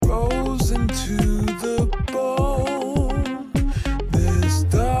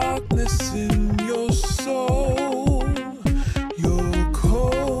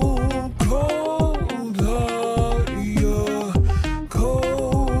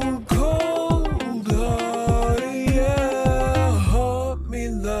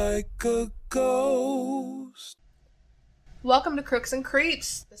ghost. Welcome to Crooks and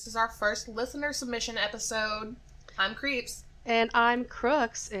Creeps. This is our first listener submission episode. I'm Creeps. And I'm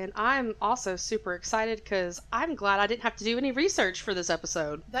Crooks, and I'm also super excited because I'm glad I didn't have to do any research for this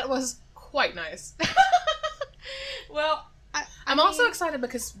episode. That was quite nice. Well, I'm also excited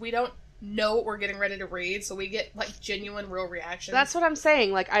because we don't know what we're getting ready to read, so we get like genuine, real reactions. That's what I'm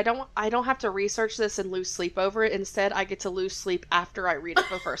saying. Like, I don't have to research this and lose sleep over it. Instead, I get to lose sleep after I read it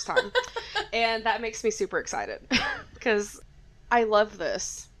for the first time. And that makes me super excited because I love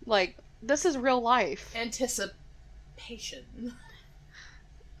this. Like, this is real life. Anticipation.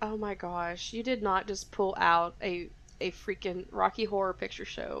 Oh my gosh. You did not just pull out a freaking Rocky Horror Picture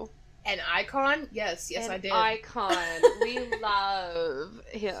Show. An icon? Yes, I did. Icon. We love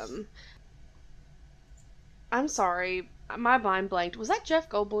him. I'm sorry. My mind blanked. Was that Jeff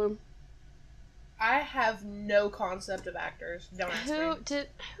Goldblum? I have no concept of actors. Don't ask me.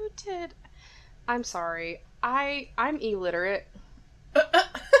 Who did? I'm sorry. I'm illiterate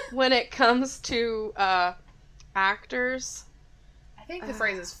when it comes to actors. I think the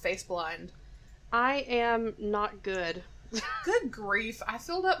phrase is face blind. I am not good. Good grief. I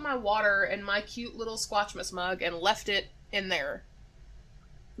filled up my water in my cute little Squatchmas mug and left it in there.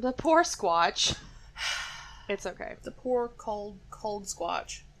 The poor Squatch. It's okay. The poor, cold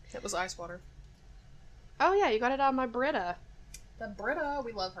Squatch. It was ice water. Oh yeah, you got it on my Brita. The Brita,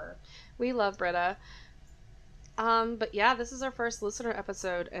 we love her. We love Brita. But yeah, this is our first listener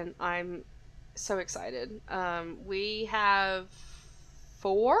episode, and I'm so excited. We have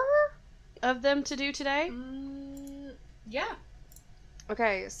 4 of them to do today. Yeah.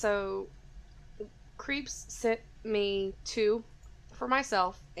 Okay, so Creeps sent me 2 for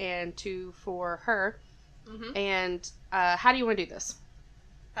myself and 2 for her. Mm-hmm. And how do you want to do this?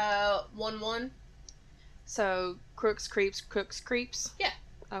 1-1. So Crooks, Creeps. Yeah.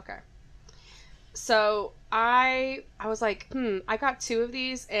 Okay. So I was like, I got 2 of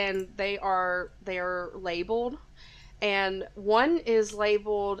these, and they are labeled, and one is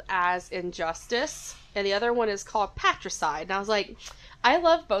labeled as Injustice, and the other one is called Patricide. And I was like, I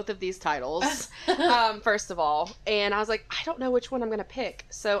love both of these titles, first of all, and I was like, I don't know which one I'm gonna pick.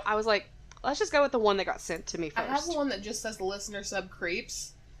 So I was like, let's just go with the one that got sent to me first. I have one that just says listener sub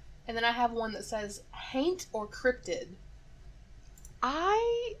Creeps, and then I have one that says Haint or Cryptid.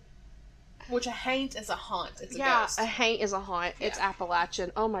 Which a haint is a haunt. It's a ghost. Yeah, a haint is a haunt. Yeah. It's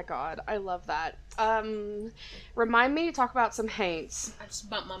Appalachian. Oh my god, I love that. Remind me to talk about some haints. I just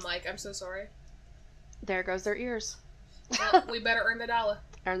bumped my mic. I'm so sorry. There goes their ears. Well, we better earn the dollar.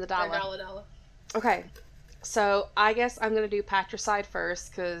 Earn the dollar. Dollar. Okay, so I guess I'm gonna do Patricide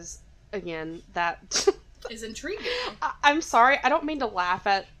first, because, again, that... is intriguing. I'm sorry, I don't mean to laugh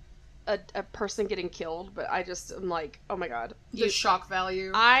at a person getting killed, but I just am like, oh my god. The shock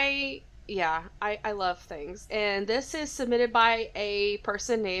value. I love things. And this is submitted by a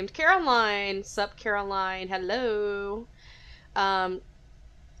person named Caroline. Sup, Caroline. Hello.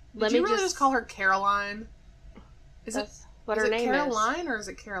 Did you really just call her Caroline? Is it her name Caroline or is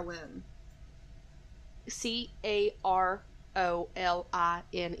it Carolyn? Caroline.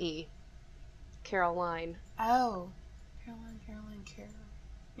 Caroline. Oh. Caroline.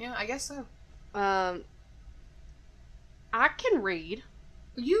 Yeah, I guess so. I can read.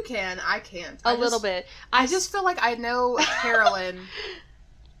 You can. I can't. A little bit. I just feel like I know Carolyn,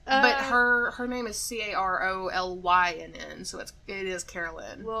 but her name is Carolyn, so it is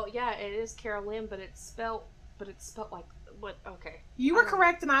Carolyn. Well, yeah, it is Carolyn, but it's spelled like what? Okay. You were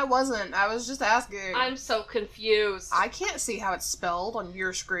correct and I wasn't. I was just asking. I'm so confused. I can't see how it's spelled on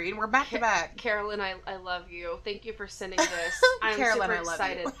your screen. We're back to back. Carolyn, I love you. Thank you for sending this. I'm Carolyn, super I love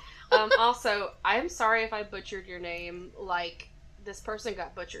excited. You. Also, I'm sorry if I butchered your name. Like, this person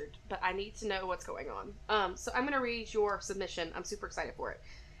got butchered, but I need to know what's going on. So I'm going to read your submission. I'm super excited for it.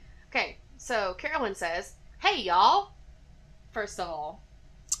 Okay, so Carolyn says, hey, y'all. First of all.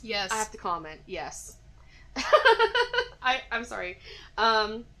 Yes. I have to comment. Yes. I'm sorry.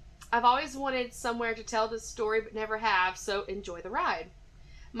 I've always wanted somewhere to tell this story, but never have, so enjoy the ride.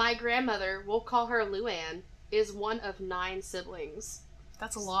 My grandmother, we'll call her Luann, is one of 9 siblings.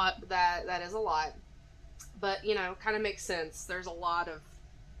 That's a lot. That is a lot. But, kind of makes sense. There's a lot of...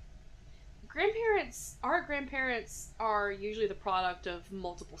 Our grandparents are usually the product of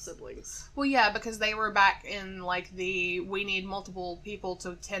multiple siblings. Well, yeah, because they were back in, like, we need multiple people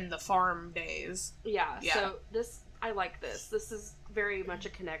to tend the farm days. Yeah. So I like this. This is very much a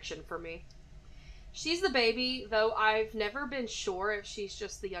connection for me. She's the baby, though I've never been sure if she's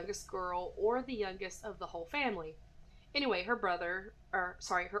just the youngest girl or the youngest of the whole family. Anyway, her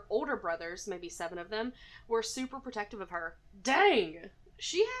older brothers, maybe 7 of them, were super protective of her. Dang!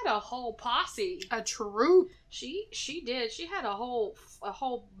 She had a whole posse. A troop. She did. She had a whole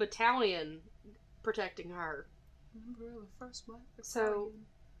battalion protecting her. Remember the first one? So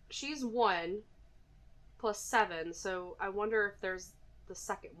she's 1 plus 7. So I wonder if there's the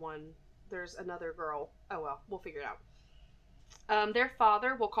second one. There's another girl. Oh well, we'll figure it out. Their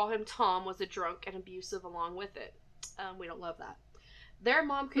father, we'll call him Tom, was a drunk and abusive along with it. We don't love that. Their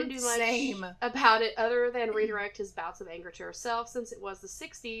mom couldn't do much about it other than redirect his bouts of anger to herself, since it was the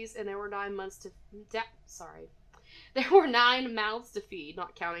 60s and there were 9 months to... There were 9 mouths to feed,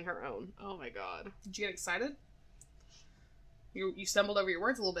 not counting her own. Oh my god. Did you get excited? You stumbled over your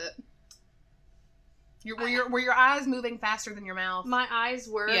words a little bit. Were your eyes moving faster than your mouth? My eyes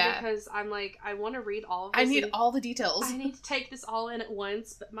were, because I'm like, I want to read all of this. I need all the details. I need to take this all in at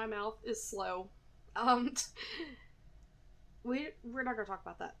once, but my mouth is slow. We're not gonna talk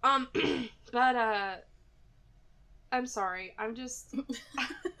about that. But I'm sorry. I'm just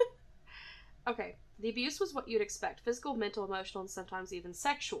okay. The abuse was what you'd expect: physical, mental, emotional, and sometimes even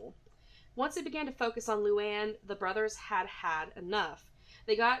sexual. Once they began to focus on Luann, the brothers had enough.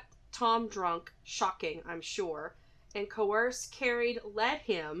 They got Tom drunk, shocking, I'm sure, and coerced, led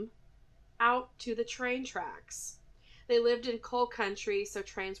him out to the train tracks. They lived in coal country, so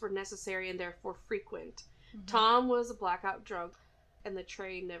trains were necessary and therefore frequent. Mm-hmm. Tom was a blackout drunk, and the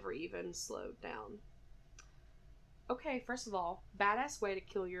train never even slowed down. Okay, first of all, badass way to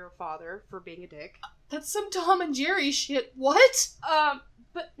kill your father for being a dick. That's some Tom and Jerry shit. What?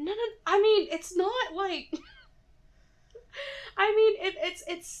 But no, I mean, it's not like... I mean,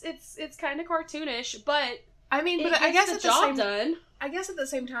 it's kind of cartoonish, but... I mean, but I guess at the same done. I guess at the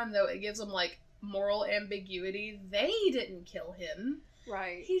same time, though, it gives them, like, moral ambiguity. They didn't kill him.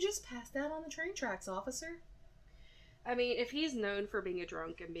 Right. He just passed out on the train tracks, officer. I mean, if he's known for being a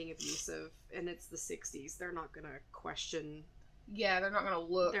drunk and being abusive, and it's the 60s, they're not gonna question... Yeah, they're not gonna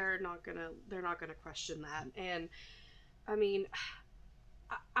look. They're not gonna question that. And, I mean...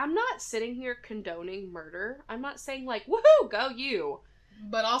 I'm not sitting here condoning murder. I'm not saying, like, woohoo, go you.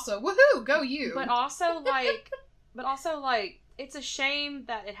 But also, woohoo, go you. But also, like, it's a shame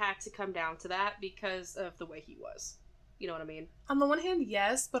that it had to come down to that because of the way he was. You know what I mean? On the one hand,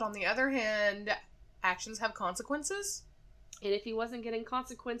 yes, but on the other hand, actions have consequences. And if he wasn't getting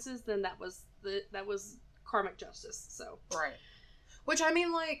consequences, then that was karmic justice, so. Right. Which, I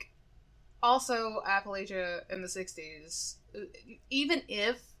mean, like, also, Appalachia in the 60s, even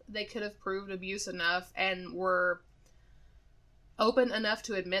if they could have proved abuse enough and were open enough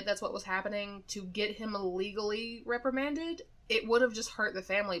to admit that's what was happening to get him legally reprimanded, it would have just hurt the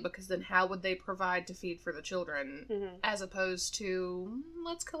family, because then how would they provide to feed for the children, mm-hmm. as opposed to,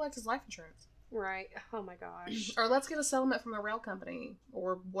 let's collect his life insurance. Right. Oh my gosh. Or let's get a settlement from the rail company,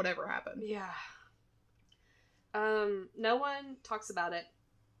 or whatever happened. Yeah. No one talks about it,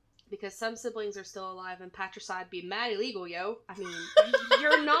 because some siblings are still alive and patricide be mad illegal, yo. I mean,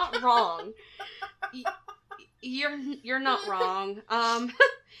 you're not wrong. You're not wrong.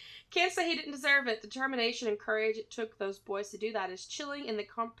 Can't say he didn't deserve it. The determination and courage it took those boys to do that is chilling, and the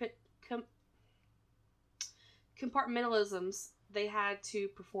compartmentalisms they had to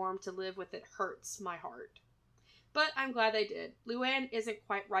perform to live with it hurts my heart. But I'm glad they did. Luann isn't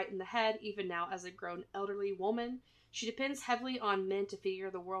quite right in the head, even now as a grown elderly woman. She depends heavily on men to figure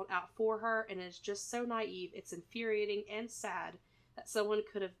the world out for her, and is just so naive, it's infuriating and sad that someone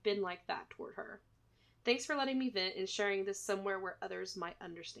could have been like that toward her. Thanks for letting me vent and sharing this somewhere where others might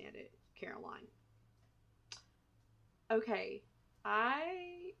understand it, Caroline. Okay,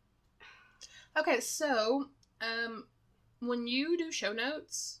 so, when you do show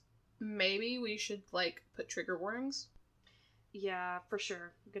notes, maybe we should, like, put trigger warnings. Yeah, for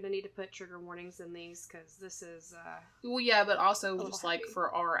sure. I'm gonna need to put trigger warnings in these, because this is, Well, yeah, but also just, heavy. like,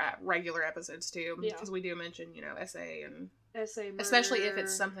 for our regular episodes, too. Yeah. Because we do mention, SA and... SA murder. Especially if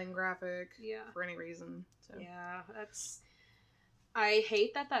it's something graphic. Yeah. For any reason. So. Yeah, I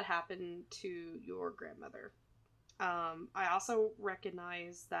hate that happened to your grandmother. I also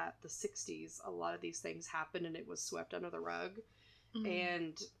recognize that the 60s, a lot of these things happened and it was swept under the rug. Mm-hmm.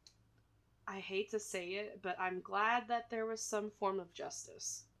 And I hate to say it, but I'm glad that there was some form of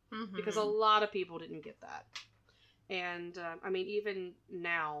justice. Mm-hmm. Because a lot of people didn't get that. And, I mean, even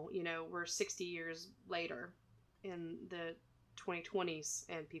now, we're 60 years later in the 2020s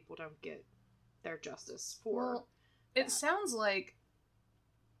and people don't get their justice for it sounds like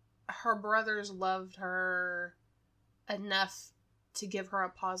her brothers loved her enough to give her a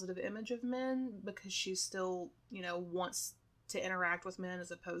positive image of men, because she still, wants to interact with men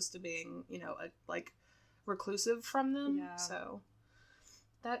as opposed to being, reclusive from them. Yeah. So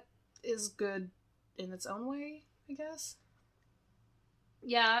that is good in its own way, I guess.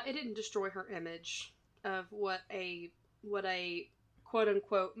 Yeah, it didn't destroy her image of what a quote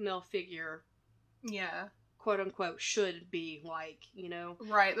unquote male figure, Yeah. quote unquote, should be like, you know?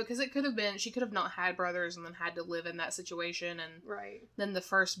 Right, because it could have been, she could have not had brothers and then had to live in that situation, and Right. then the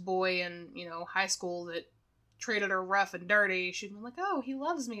first boy in, high school that treated her rough and dirty, she'd be like, oh, he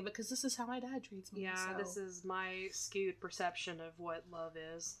loves me because this is how my dad treats me. Yeah, so. this is my skewed perception of what love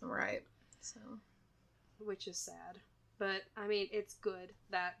is. Right. So. Which is sad. But, I mean, it's good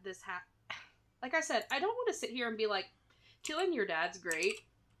that this like I said, I don't want to sit here and be like, killing your dad's great.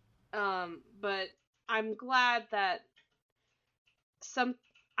 But I'm glad that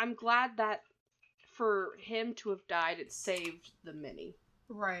for him to have died, it saved the many.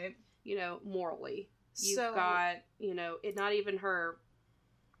 Right. Morally. You've got, it not even her,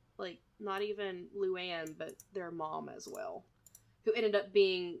 like, not even Luann, but their mom as well, who ended up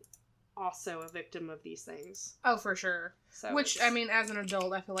being also a victim of these things. Oh, for sure. So Which, I mean, as an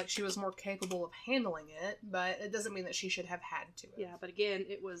adult, I feel like she was more capable of handling it, but it doesn't mean that she should have had to. Yeah, but again,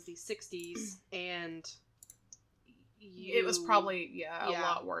 it was the 60s, and it was probably, a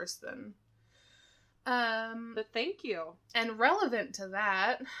lot worse than... But thank you. And relevant to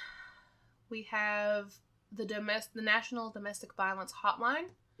that, we have the National Domestic Violence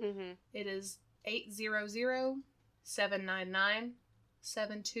Hotline. Mm-hmm. It is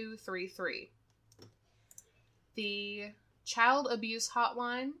 800-799-7233. The Child Abuse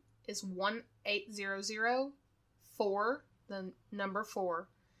Hotline is 1-800-4, the number 4,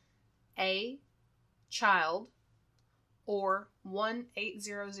 a child, or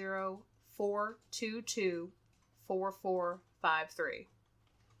 1-800-422-4453.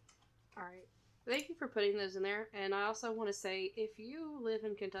 All right. Thank you for putting those in there. And I also want to say, if you live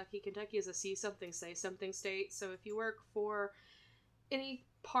in Kentucky, Kentucky is a see something, say something state. So if you work for any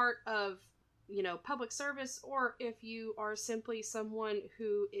part of, public service, or if you are simply someone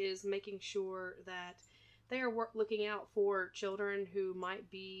who is making sure that they are looking out for children who might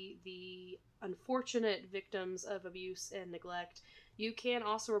be the unfortunate victims of abuse and neglect, you can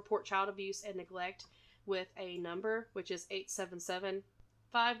also report child abuse and neglect with a number, which is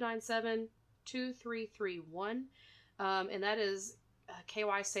 877-597-2331. And that is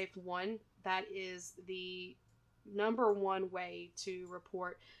KY Safe 1. That is the number one way to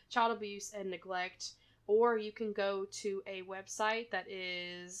report child abuse and neglect. Or you can go to a website that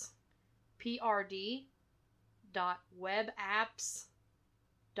is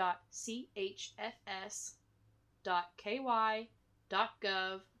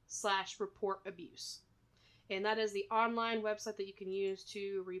And that is the online website that you can use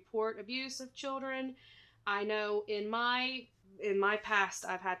to report abuse of children. I know in my past,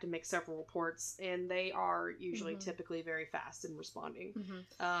 I've had to make several reports, and they are usually typically very fast in responding.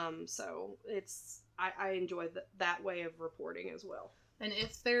 So I enjoy that way of reporting as well. And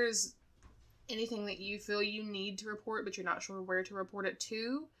if there's anything that you feel you need to report, but you're not sure where to report it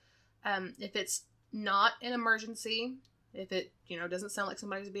to, if it's not an emergency, if it, doesn't sound like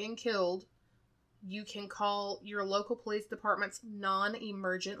somebody's being killed, you can call your local police department's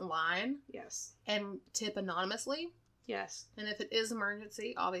non-emergent line. Yes. And tip anonymously. Yes. And if it is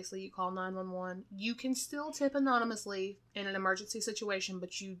emergency, obviously you call 911. You can still tip anonymously in an emergency situation,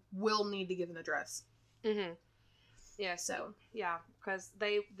 but you will need to give an address. Mm-hmm. Yeah, so, yeah, because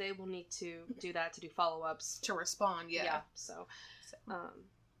they will need to do that to do follow-ups. To respond, yeah. Yeah, so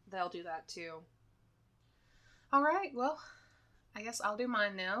they'll do that too. All right, well, I guess I'll do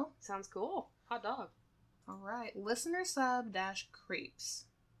mine now. Sounds cool. Hot dog. All right, listener sub -creeps.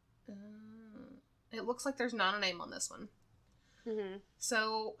 It looks like there's not a name on this one. Mm-hmm.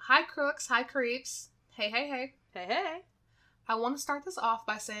 So, hi crooks, hi creeps. Hey, hey, hey. Hey, hey. I want to start this off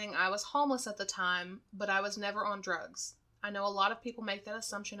by saying I was homeless at the time, but I was never on drugs. I know a lot of people make that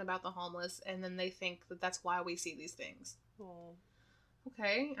assumption about the homeless, and then they think that that's why we see these things. Oh.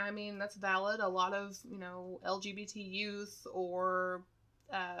 Okay, I mean, that's valid. A lot of, LGBT youth or,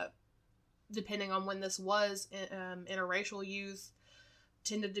 depending on when this was, interracial youth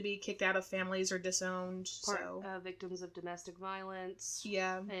tended to be kicked out of families or disowned. Victims of domestic violence.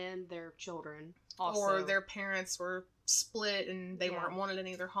 Yeah. And their children also. Or their parents were split and they weren't wanted in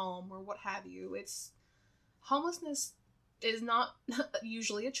either home or what have you. Homelessness is not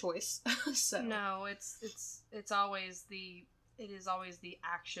usually a choice. So no, it's always it is always the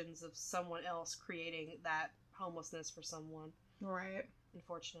actions of someone else creating that homelessness for someone. Right.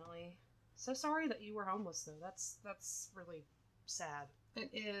 Unfortunately. So sorry that you were homeless though. That's really sad. It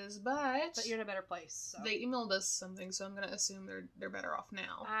is, but you're in a better place. So. They emailed us something, so I'm gonna assume they're better off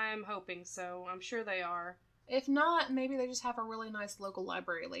now. I'm hoping so. I'm sure they are. If not, maybe they just have a really nice local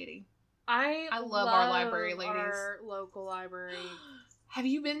library lady. I love our library ladies. Our local library Have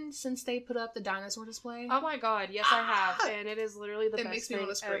you been since they put up the dinosaur display? Oh my god, yes I have, and it is literally the best makes me thing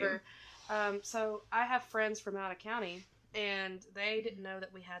want to scream. ever. So I have friends from out of county, and they didn't know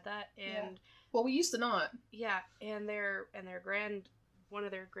that we had that, and well, we used to not. yeah, and one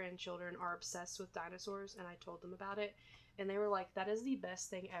of their grandchildren are obsessed with dinosaurs, and I told them about it, and they were like, "That is the best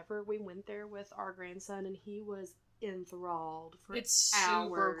thing ever." We went there with our grandson, and he was enthralled for It's hours.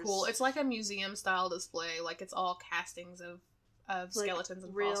 super cool. It's like a museum style display. Like it's all castings of skeletons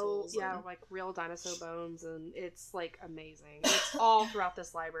and real, fossils. yeah, and... like real dinosaur bones, and it's like amazing. It's all throughout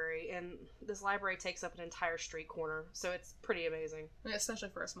this library, and this library takes up an entire street corner, so it's pretty amazing. Especially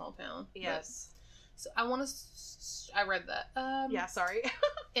for a small town. Yes. So I want to. I read that. Yeah, sorry.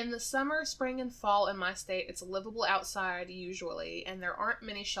 In the summer, spring, and fall in my state, it's livable outside usually, and there aren't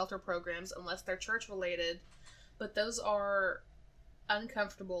many shelter programs unless they're church related, but those are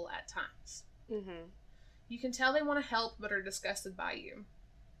uncomfortable at times. Mm-hmm. You can tell they want to help but are disgusted by you.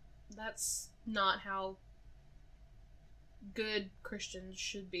 That's not how good Christians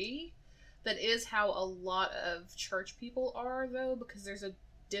should be. That is how a lot of church people are, though, because there's a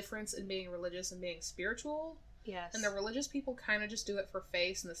difference in being religious and being spiritual. Yes. And the religious people kind of just do it for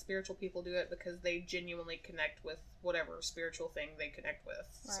face, and the spiritual people do it because they genuinely connect with whatever spiritual thing they connect with.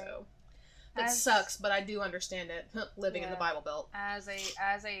 Right. So that sucks, but I do understand it living in the Bible Belt. As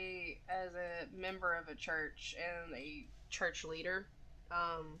a member of a church and a church leader,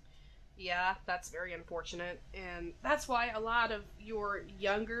 yeah, that's very unfortunate, and that's why a lot of your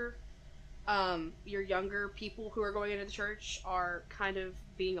younger people who are going into the church are kind of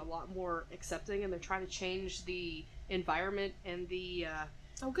being a lot more accepting, and they're trying to change the environment and the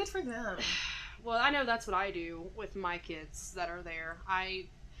oh, good for them. Well, I know that's what I do with my kids that are there. I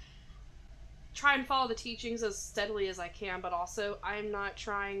try and follow the teachings as steadily as I can, but also I'm not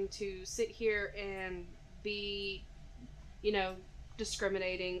trying to sit here and be,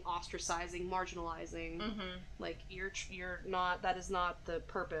 discriminating, ostracizing, marginalizing. Mm-hmm. Like you're not. That is not the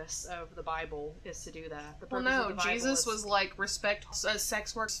purpose of the Bible. Is to do that. The well, purpose no, of the Bible Jesus was like respect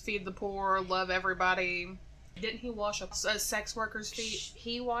sex workers, feed the poor, love everybody. Didn't he wash a sex worker's feet?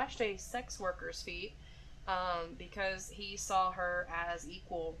 He washed a sex worker's feet. Because he saw her as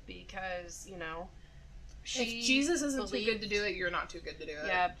equal, because, if Jesus isn't too good to do it, you're not too good to do it.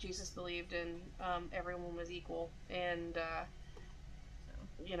 Yeah, Jesus believed in everyone was equal, and,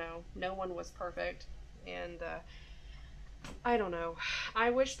 no one was perfect, and, I don't know. I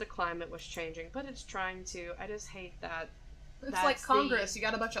wish the climate was changing, but it's trying to. I just hate that. It's like Congress. You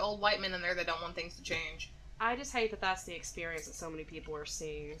got a bunch of old white men in there that don't want things to change. I just hate that that's the experience that so many people are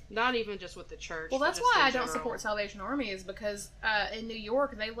seeing. Not even just with the church. Well, that's why I don't support Salvation Army, is because in New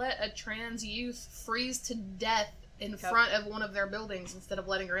York, they let a trans youth freeze to death in front of one of their buildings instead of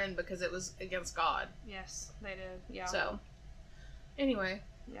letting her in because it was against God. Yes, they did. Yeah. So, anyway.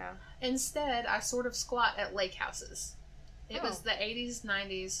 Yeah. Instead, I sort of squat at lake houses. It was the 80s,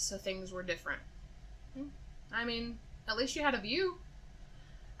 90s, so things were different. I mean, at least you had a view.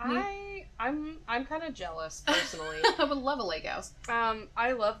 I'm kind of jealous, personally. I would love a lake house.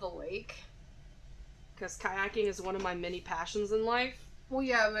 I love the lake, because kayaking is one of my many passions in life. Well,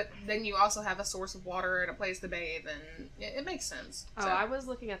 yeah, but then you also have a source of water and a place to bathe, and it makes sense. Oh, I was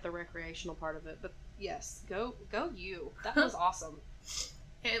looking at the recreational part of it, but yes, go you. That was awesome.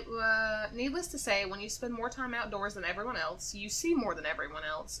 Needless to say, when you spend more time outdoors than everyone else, you see more than everyone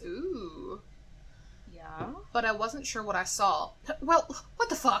else. Ooh. Yeah. But I wasn't sure what I saw. Well, what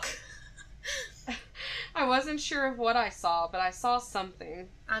the fuck? I wasn't sure of what I saw, but I saw something.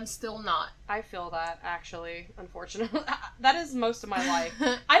 I'm still not. I feel that, actually, unfortunately. That is most of my life.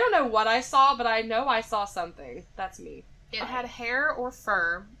 I don't know what I saw, but I know I saw something. That's me. It had hair or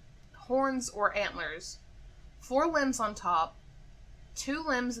fur, horns or antlers, 4 limbs on top, 2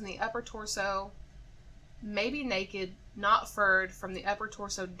 limbs in the upper torso, maybe naked, not furred from the upper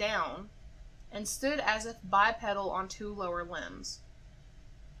torso down, and stood as if bipedal on 2 lower limbs.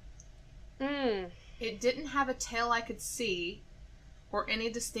 It didn't have a tail I could see, or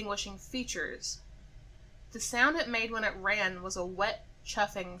any distinguishing features. The sound it made when it ran was a wet,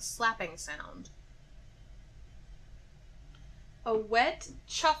 chuffing, slapping sound. A wet,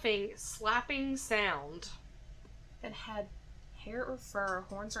 chuffing, slapping sound. It had hair or fur,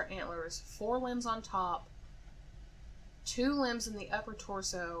 horns or antlers, 4 limbs on top, 2 limbs in the upper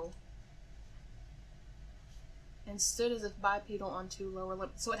torso, and stood as if bipedal on 2 lower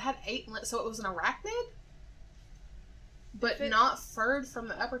limbs. So it had 8 limbs. So it was an arachnid? But not furred from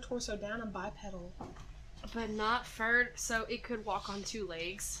the upper torso down and bipedal. But not furred, so it could walk on 2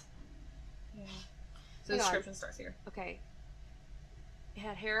 legs. Yeah. So the description starts here. Okay. It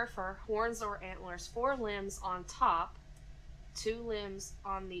had hair or fur, horns or antlers, 4 limbs on top, 2 limbs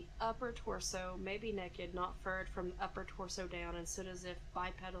on the upper torso, maybe naked, not furred from the upper torso down, and stood as if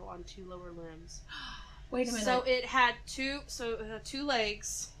bipedal on 2 lower limbs. Wait a minute. So it had 2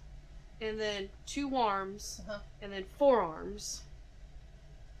 legs, and then 2 arms, and then 4 arms.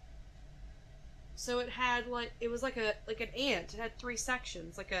 So it had it was like an ant. It had 3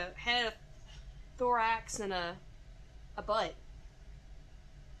 sections, like a head, a thorax, and a butt.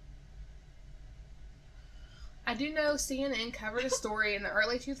 I do know CNN covered a story in the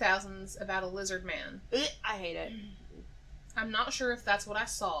early 2000s about a lizard man. I hate it. I'm not sure if that's what I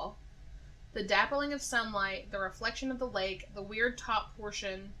saw. The dappling of sunlight, the reflection of the lake, the weird top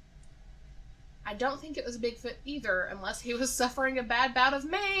portion. I don't think it was Bigfoot either, unless he was suffering a bad bout of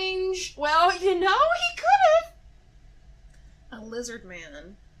mange. Well, he could have. A lizard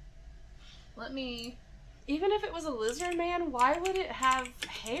man. Let me... Even if it was a lizard man, why would it have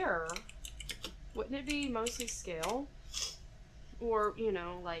hair? Wouldn't it be mostly scale? Or,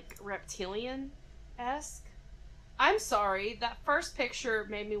 reptilian-esque? I'm sorry, that first picture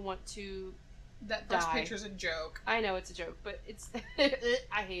made me want to That first picture's a joke. I know it's a joke, but it's...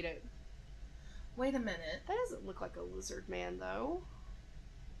 I hate it. Wait a minute. That doesn't look like a lizard man, though.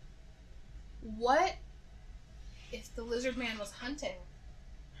 What if the lizard man was hunting?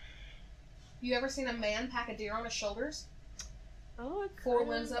 You ever seen a man pack a deer on his shoulders? Oh, 4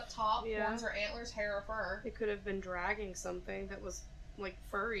 limbs up top, yeah. horns or antlers, hair or fur. It could have been dragging something that was,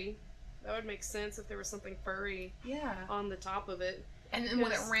 furry. That would make sense if there was something furry on the top of it. And then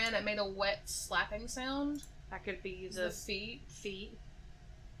when it ran, it made a wet slapping sound. That could be the feet.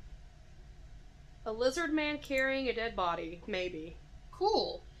 A lizard man carrying a dead body, maybe.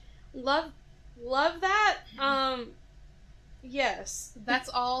 Cool. Love that. Yes. That's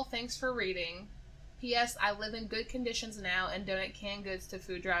all. Thanks for reading. P.S. I live in good conditions now and donate canned goods to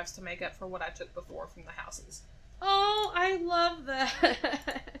food drives to make up for what I took before from the houses. Oh, I love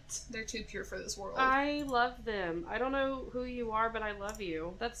that. They're too pure for this world. I love them. I don't know who you are, but I love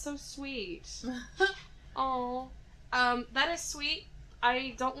you. That's so sweet. Oh, that is sweet.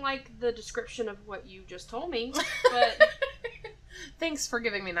 I don't like the description of what you just told me, but... Thanks for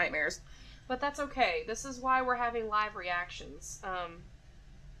giving me nightmares. But that's okay. This is why we're having live reactions.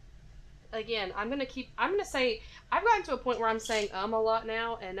 Again, I'm gonna say, I've gotten to a point where I'm saying a lot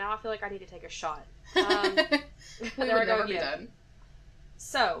now, and now I feel like I need to take a shot. We would never be done.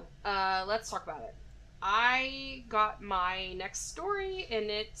 So, let's talk about it. I got my next story, and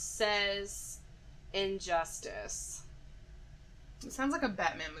it says Injustice. It sounds like a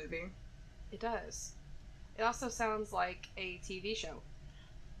Batman movie. It does. It also sounds like a TV show.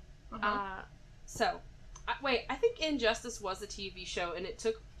 Uh-huh. I think Injustice was a TV show, and it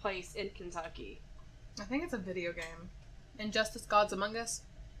took place in Kentucky. I think it's a video game. Injustice Gods Among Us?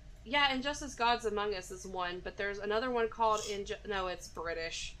 Yeah, Injustice Gods Among Us is one, but there's another one called No, it's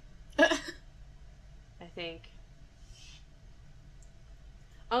British. I think.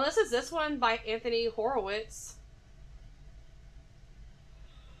 Unless it's this one by Anthony Horowitz.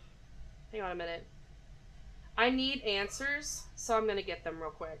 Hang on a minute. I need answers, so I'm gonna get them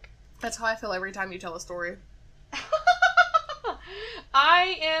real quick. That's how I feel every time you tell a story.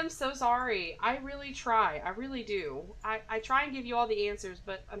 I am so sorry. I really try. I really do. I try and give you all the answers,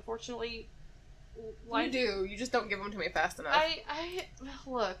 but unfortunately... You do. You just don't give them to me fast enough.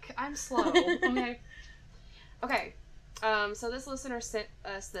 Look, I'm slow. Okay. Okay. So this listener sent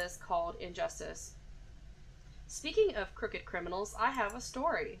us this called Injustice. Speaking of crooked criminals, I have a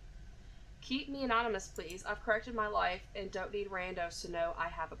story. Keep me anonymous, please. I've corrected my life and don't need randos to know I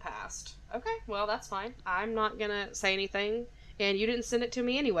have a past. Okay, well, that's fine. I'm not gonna say anything, and you didn't send it to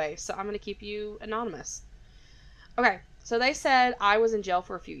me anyway, so I'm gonna keep you anonymous. Okay, so they said I was in jail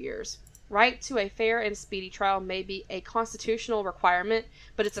for a few years. Right to a fair and speedy trial may be a constitutional requirement,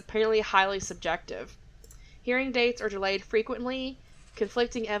 but it's apparently highly subjective. Hearing dates are delayed frequently.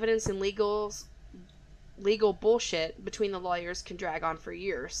 Conflicting evidence and legal bullshit between the lawyers can drag on for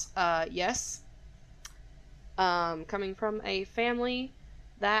years. Yes. Coming from a family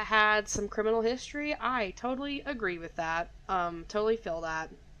that had some criminal history, I totally agree with that. Totally feel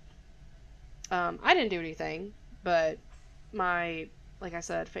that. I didn't do anything, but my, like I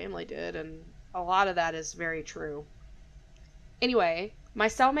said, family did, and a lot of that is very true. Anyway, my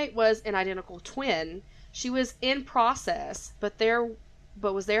cellmate was an identical twin. She was in process, but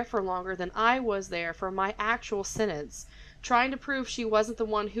was there for longer than I was there for my actual sentence, trying to prove she wasn't the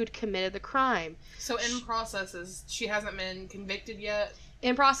one who'd committed the crime. So in processes, she hasn't been convicted yet?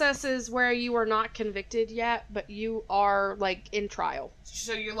 In process is where you are not convicted yet, but you are, in trial.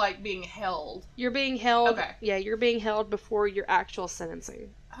 So you're, being held? You're being held. Okay. Yeah, you're being held before your actual sentencing.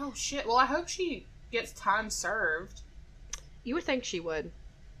 Oh, shit. Well, I hope she gets time served. You would think she would.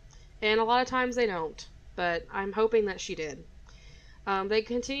 And a lot of times they don't. But I'm hoping that she did. They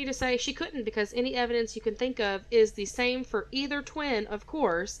continue to say she couldn't because any evidence you can think of is the same for either twin, of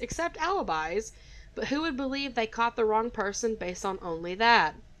course, except alibis. But who would believe they caught the wrong person based on only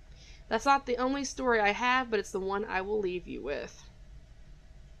that? That's not the only story I have, but it's the one I will leave you with.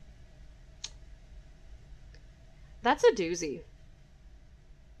 That's a doozy.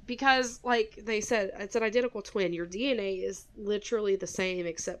 Because, like they said, it's an identical twin. Your DNA is literally the same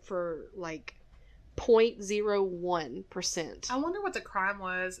except for, like, 0.01%. I wonder what the crime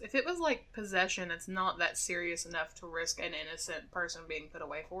was. If it was, like, possession, it's not that serious enough to risk an innocent person being put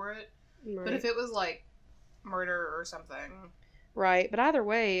away for it. Right. But if it was, like, murder or something... Right, but either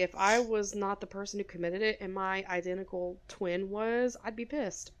way, if I was not the person who committed it and my identical twin was, I'd be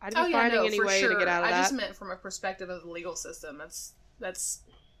pissed. I'd be finding any way to get out of that. I just meant from a perspective of the legal system. That's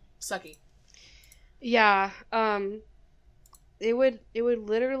sucky. Yeah, it would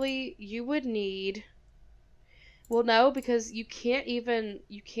literally, you would need, well, no, because you can't even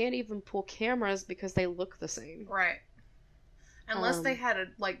pull cameras because they look the same. Right. Unless they had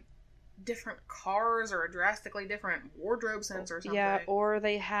different cars or a drastically different wardrobe sense or something. Yeah, or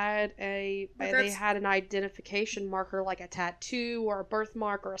they had an identification marker like a tattoo or a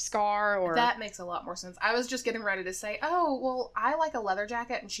birthmark or a scar or... That makes a lot more sense. I was just getting ready to say, oh, well, I like a leather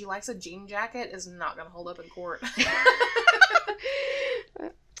jacket and she likes a jean jacket is not going to hold up in court.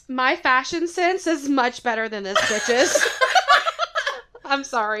 My fashion sense is much better than this bitch's. I'm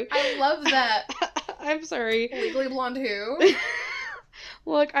sorry. I love that. I'm sorry. Legally Blonde who?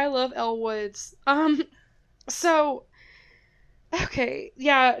 Look, I love Elle Woods. So, okay,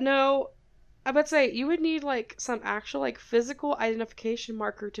 yeah, no, I about to say, you would need, like, some actual, like, physical identification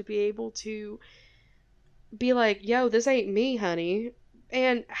marker to be able to be like, yo, this ain't me, honey.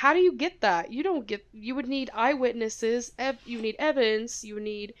 And how do you get that? You would need eyewitnesses, you need evidence, you would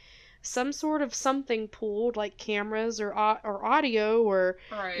need some sort of something pulled, like cameras or audio or,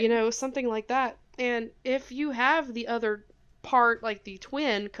 right. Something like that. And if you have the other part, like the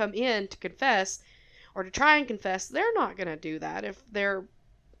twin, come in to confess or to try and confess, they're not gonna do that if their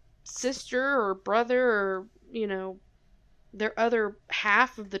sister or brother or their other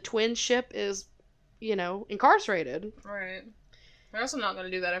half of the twinship is incarcerated. Right. They're also not gonna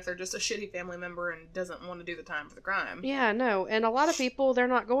do that if they're just a shitty family member and doesn't want to do the time for the crime. Yeah, no, and a lot of people, they're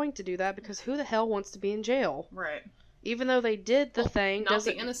not going to do that because who the hell wants to be in jail? Right. Even though they did the thing, not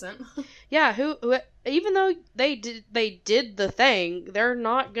the innocent. Yeah, who even though they did the thing, they're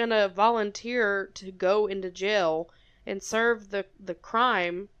not gonna volunteer to go into jail and serve the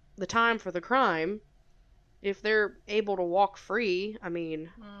crime, the time for the crime, if they're able to walk free. I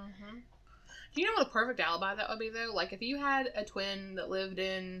mean, mm-hmm. Do you know what a perfect alibi that would be though? Like if you had a twin that lived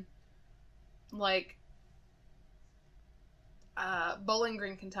in, like, Bowling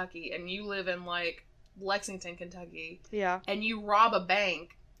Green, Kentucky, and you live in like Lexington, Kentucky. Yeah. And you rob a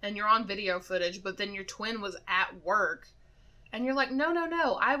bank and you're on video footage, but then your twin was at work and you're like, no,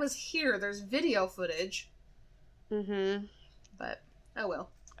 I was here. There's video footage. Mm-hmm. But, oh well.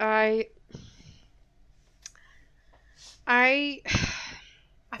 I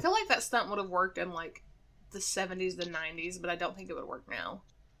feel like that stunt would have worked in like the 70s, the 90s, but I don't think it would work now.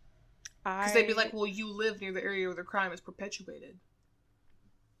 Because they'd be like, well, you live near the area where the crime is perpetuated.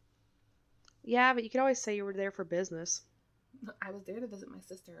 Yeah, but you could always say you were there for business. I was there to visit my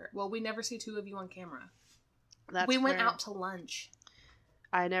sister. Well, we never see two of you on camera. We went out to lunch.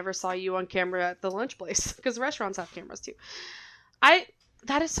 I never saw you on camera at the lunch place, because restaurants have cameras too.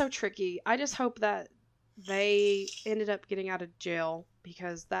 That is so tricky. I just hope that they ended up getting out of jail,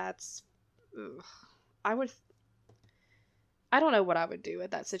 because that's... Ugh. I don't know what I would do at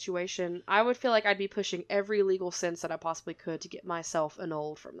that situation. I would feel like I'd be pushing every legal sense that I possibly could to get myself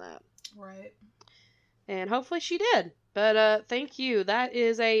annulled from that. Right. And hopefully she did. But thank you. That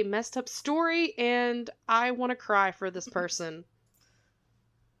is a messed up story, and I want to cry for this person.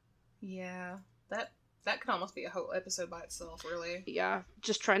 Yeah. That could almost be a whole episode by itself, really. Yeah.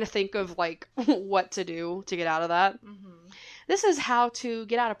 Just trying to think of, like, what to do to get out of that. Mm-hmm. This is how to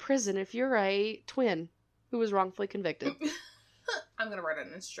get out of prison if you're a twin who was wrongfully convicted. I'm going to write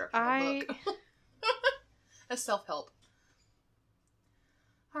an instructional book. A self-help.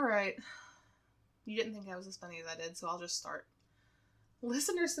 Alright. You didn't think I was as funny as I did, so I'll just start.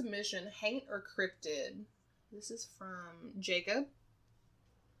 Listener submission, Haint or Cryptid. This is from Jacob.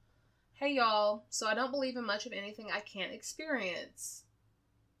 Hey y'all, so I don't believe in much of anything I can't experience.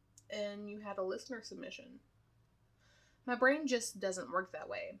 And you had a listener submission. My brain just doesn't work that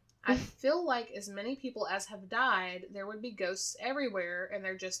way. I feel like as many people as have died, there would be ghosts everywhere, and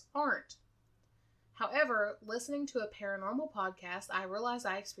there just aren't. However, listening to a paranormal podcast, I realized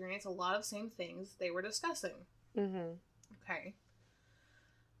I experienced a lot of same things they were discussing. Mm-hmm. Okay.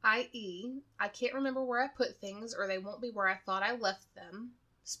 I.e., I can't remember where I put things, or they won't be where I thought I left them.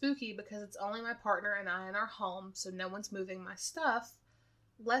 Spooky because it's only my partner and I in our home, so no one's moving my stuff.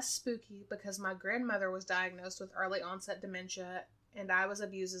 Less spooky because my grandmother was diagnosed with early onset dementia and I was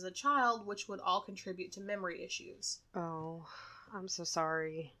abused as a child, which would all contribute to memory issues. Oh, I'm so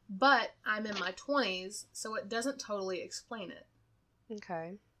sorry. But I'm in my 20s, so it doesn't totally explain it.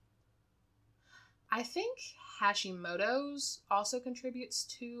 Okay. I think Hashimoto's also contributes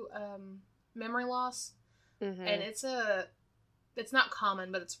to memory loss. Mm-hmm. And it's not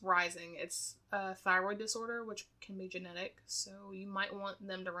common, but it's rising. It's a thyroid disorder, which can be genetic. So you might want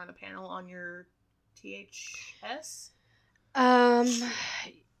them to run a panel on your THS.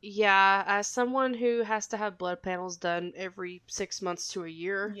 Yeah, as someone who has to have blood panels done every 6 months to a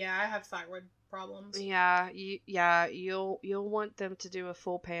year. Yeah, I have thyroid problems. Yeah, you'll want them to do a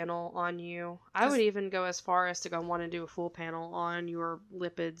full panel on you. I would even go as far as to go want to do a full panel on your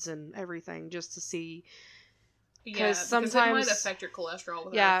lipids and everything just to see. Yeah, sometimes because it might affect your cholesterol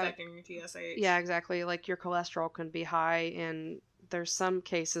without affecting your TSH. Yeah, exactly. Like your cholesterol can be high, and there's some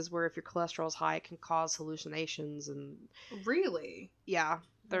cases where if your cholesterol is high, it can cause hallucinations and. Really? Yeah,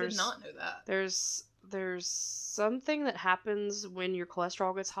 I did not know that. There's something that happens when your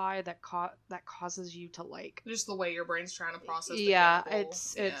cholesterol gets high that causes you to like. Just the way your brain's trying to process. Yeah,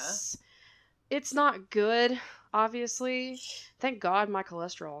 it's not good. Obviously, thank God my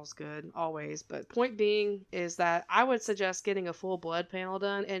cholesterol is good always. But point being is that I would suggest getting a full blood panel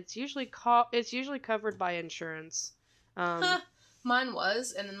done, and it's usually covered by insurance. Mine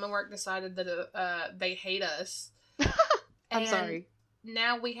was, and then my work decided that they hate us. I'm sorry.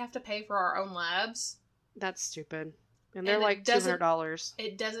 Now we have to pay for our own labs. That's stupid, and they're like $200.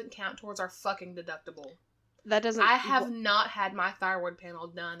 It doesn't count towards our fucking deductible. That doesn't. I have not had my thyroid panel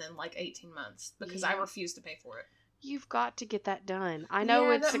done in like 18 months because I refuse to pay for it. You've got to get that done. I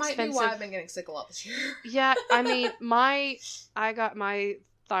know it's expensive. That might be why I've been getting sick a lot this year. Yeah, I mean, I got my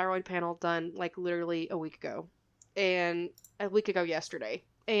thyroid panel done like literally a week ago yesterday,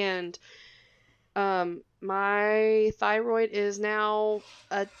 and my thyroid is now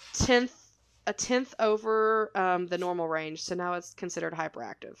a tenth over the normal range, so now it's considered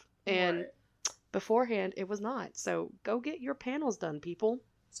hyperactive. And right. Beforehand, it was not. So go get your panels done, people.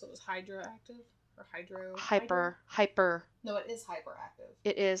 So it was hydroactive or hydro? Hyper. No, it is hyperactive.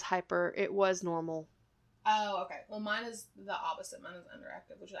 It is hyper. It was normal. Oh, okay. Well, mine is the opposite. Mine is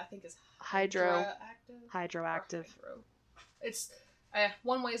underactive, which I think is Hydroactive. Hydro. It's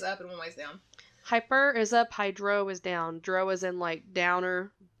one way's up and one way's down. Hyper is up, hydro is down. Dro is in like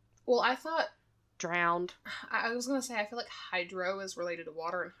downer. Well, I thought drowned. I was gonna say I feel like hydro is related to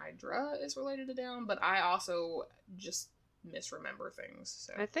water and hydra is related to down, but I also just misremember things.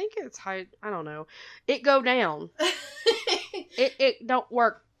 So I think it's I don't know. It go down. it don't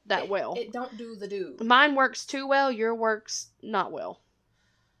work that well. It don't do the do. Mine works too well. Your works not well.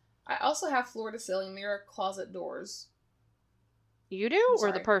 I also have floor to ceiling mirror closet doors. You do,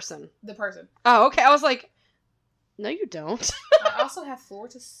 or the person? The person. Oh, okay. I was like, no, you don't. I also have floor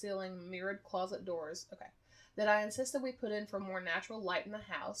to ceiling mirrored closet doors. Okay. That I insisted we put in for more natural light in the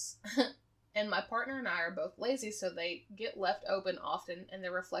house. And my partner and I are both lazy, so they get left open often and they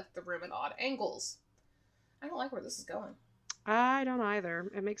reflect the room at odd angles. I don't like where this is going. I don't either.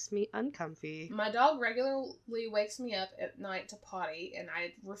 It makes me uncomfy. My dog regularly wakes me up at night to potty, and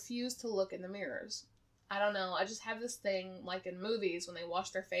I refuse to look in the mirrors. I don't know, I just have this thing, like in movies, when they wash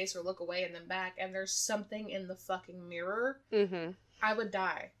their face or look away and then back, and there's something in the fucking mirror. Mm-hmm. I would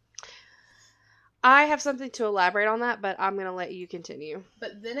die. I have something to elaborate on that, but I'm going to let you continue.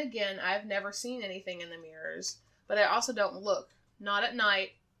 But then again, I've never seen anything in the mirrors, but I also don't look. Not at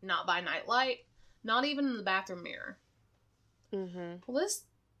night, not by night light, not even in the bathroom mirror. Mm-hmm. Well, this...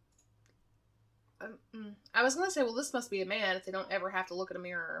 I was going to say, well, this must be a man if they don't ever have to look at a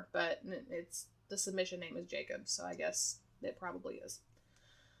mirror, but it's... The submission name is Jacob, so I guess it probably is.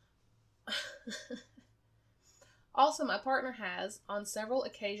 Also, my partner has, on several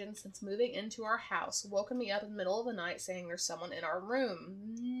occasions since moving into our house, woken me up in the middle of the night saying there's someone in our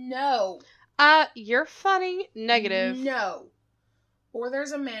room. No. You're funny. Negative. No. Or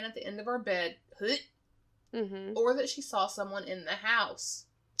there's a man at the end of our bed. Mm-hmm. Or that she saw someone in the house.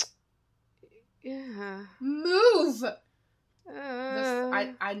 Yeah. Move!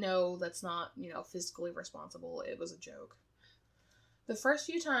 I know that's not, fiscally responsible. It was a joke. The first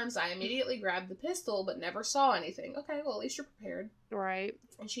few times, I immediately grabbed the pistol, but never saw anything. Okay, well, at least you're prepared. Right.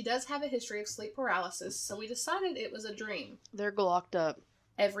 And she does have a history of sleep paralysis, so we decided it was a dream. They're glocked up.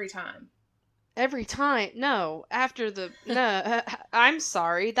 Every time. Every time. No. After the... No. I'm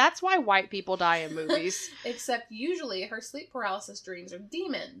sorry. That's why white people die in movies. Except usually her sleep paralysis dreams are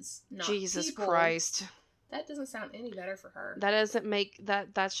demons, not Jesus people. Christ. That doesn't sound any better for her. That doesn't make...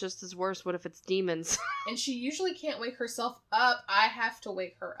 That's just as worse. What if it's demons? And she usually can't wake herself up. I have to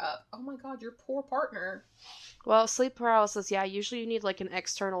wake her up. Oh my god, your poor partner. Well, sleep paralysis, yeah, usually you need like an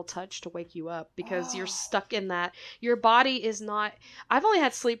external touch to wake you up because you're stuck in that. Your body is not... I've only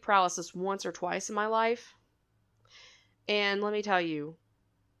had sleep paralysis once or twice in my life. And let me tell you,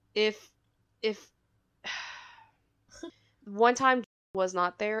 if one time was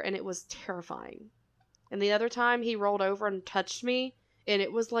not there and it was terrifying. And the other time he rolled over and touched me and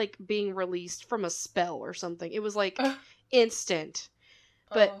it was like being released from a spell or something. It was like instant.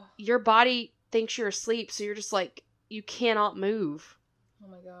 But your body thinks you're asleep, so you're just like, you cannot move. Oh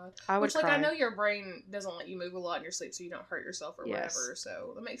my god. I would cry. I know your brain doesn't let you move a lot in your sleep so you don't hurt yourself or whatever,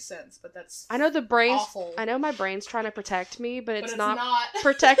 so that makes sense, but that's I know the brain's awful. I know my brain's trying to protect me, but it's not not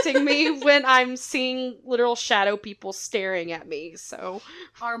protecting me when I'm seeing literal shadow people staring at me, so.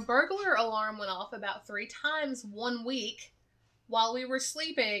 Our burglar alarm went off about 3 times 1 week while we were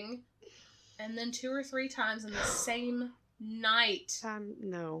sleeping, and then 2 or 3 times in the same night.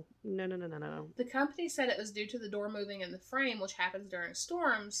 No. The company said it was due to the door moving in the frame, which happens during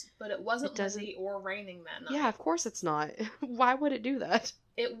storms, but it wasn't windy or raining that night. Yeah, of course it's not. Why would it do that?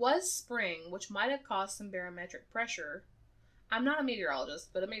 It was spring, which might have caused some barometric pressure. I'm not a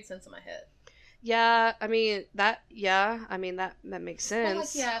meteorologist, but it made sense in my head. Yeah, I mean, that makes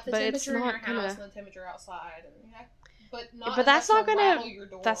sense. Well, if the temperature in your house and the temperature outside, and but that's not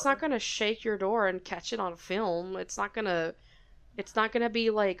gonna shake your door and catch it on film. It's not gonna be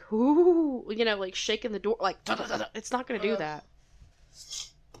like, ooh, like shaking the door, like, da-da-da-da. It's not gonna do that.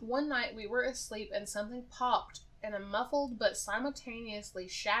 One night we were asleep and something popped in a muffled but simultaneously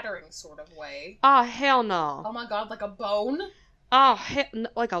shattering sort of way. Oh, hell no. Oh my god, like a bone? Oh,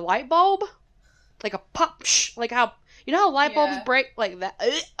 like a light bulb? Like a pop, like how, how light bulbs break like that?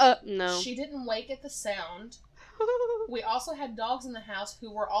 No. She didn't wake at the sound. We also had dogs in the house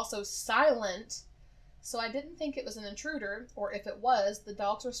who were also silent, so I didn't think it was an intruder, or if it was, the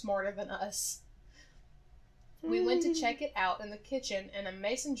dogs were smarter than us. We went to check it out in the kitchen, and a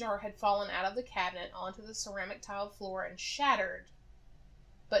mason jar had fallen out of the cabinet onto the ceramic tiled floor and shattered,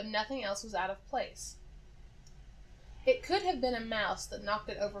 but nothing else was out of place. It could have been a mouse that knocked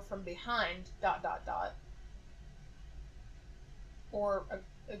it over from behind, ... Or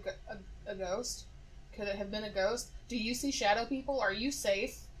a ghost. Could it have been a ghost? Do you see shadow people? Are you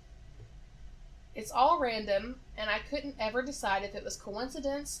safe? It's all random, and I couldn't ever decide if it was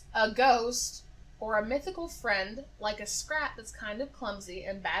coincidence, a ghost, or a mythical friend, like a Scrat that's kind of clumsy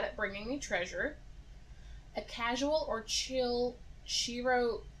and bad at bringing me treasure, a casual or chill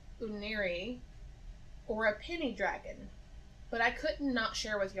Shiro Uniri, or a penny dragon. But I couldn't not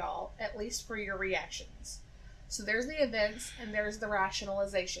share with y'all, at least for your reactions. So there's the events, and there's the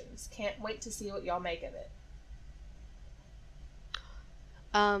rationalizations. Can't wait to see what y'all make of it.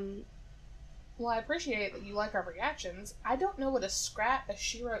 Well, I appreciate that you like our reactions. I don't know what a Scrat, a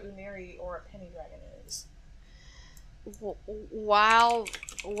Shiro Uniri, or a penny dragon is. While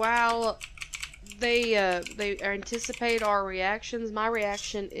they anticipate our reactions, my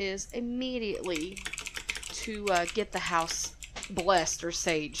reaction is immediately to get the house blessed or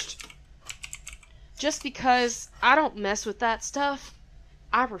saged. Just because I don't mess with that stuff.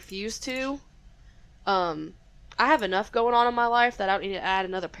 I refuse to. I have enough going on in my life that I don't need to add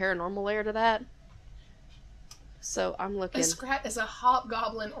another paranormal layer to that. So I'm looking. A Scrat is a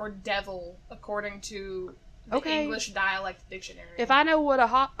hobgoblin or devil, according to the English dialect dictionary. If I know what a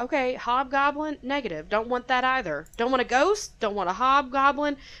hobgoblin, negative. Don't want that either. Don't want a ghost. Don't want a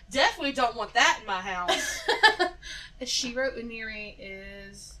hobgoblin. Definitely don't want that in my house. A Shiro Uniri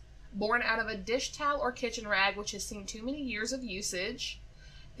is born out of a dish towel or kitchen rag which has seen too many years of usage.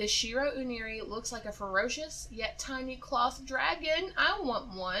 The Shiro Uniri looks like a ferocious yet tiny cloth dragon. I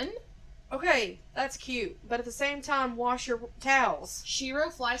want one. Okay, that's cute, but at the same time, wash your towels. Shiro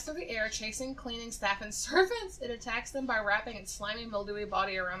flies through the air, chasing cleaning staff and servants. It attacks them by wrapping its slimy, mildewy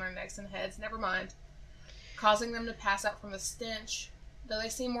body around their necks and heads, never mind, causing them to pass out from the stench. Though they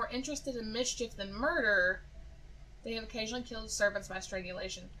seem more interested in mischief than murder, they have occasionally killed servants by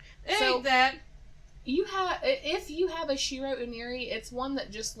strangulation. So that if you have a Shiro Uniri, it's one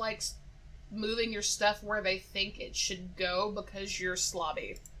that just likes moving your stuff where they think it should go because you're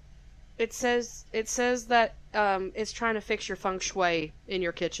slobby. It says that it's trying to fix your feng shui in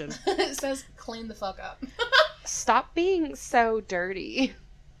your kitchen. It says clean the fuck up. Stop being so dirty.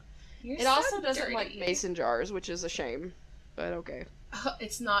 It also doesn't like mason jars, which is a shame. But okay.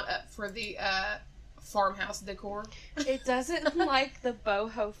 It's not for the farmhouse decor. It doesn't like the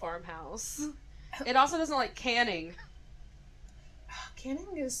boho farmhouse. It also doesn't like canning.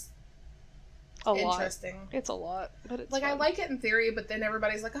 Canning is A interesting. lot. It's a lot, but it's like fun. I like it in theory, but then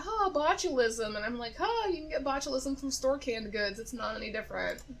everybody's like, "Oh, botulism," and I'm like, "Oh, you can get botulism from store canned goods. It's not any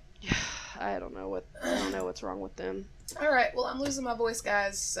different." I don't know what's wrong with them. All right, well, I'm losing my voice,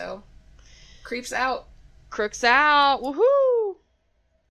 guys. So, creeps out. Crooks out. Woohoo!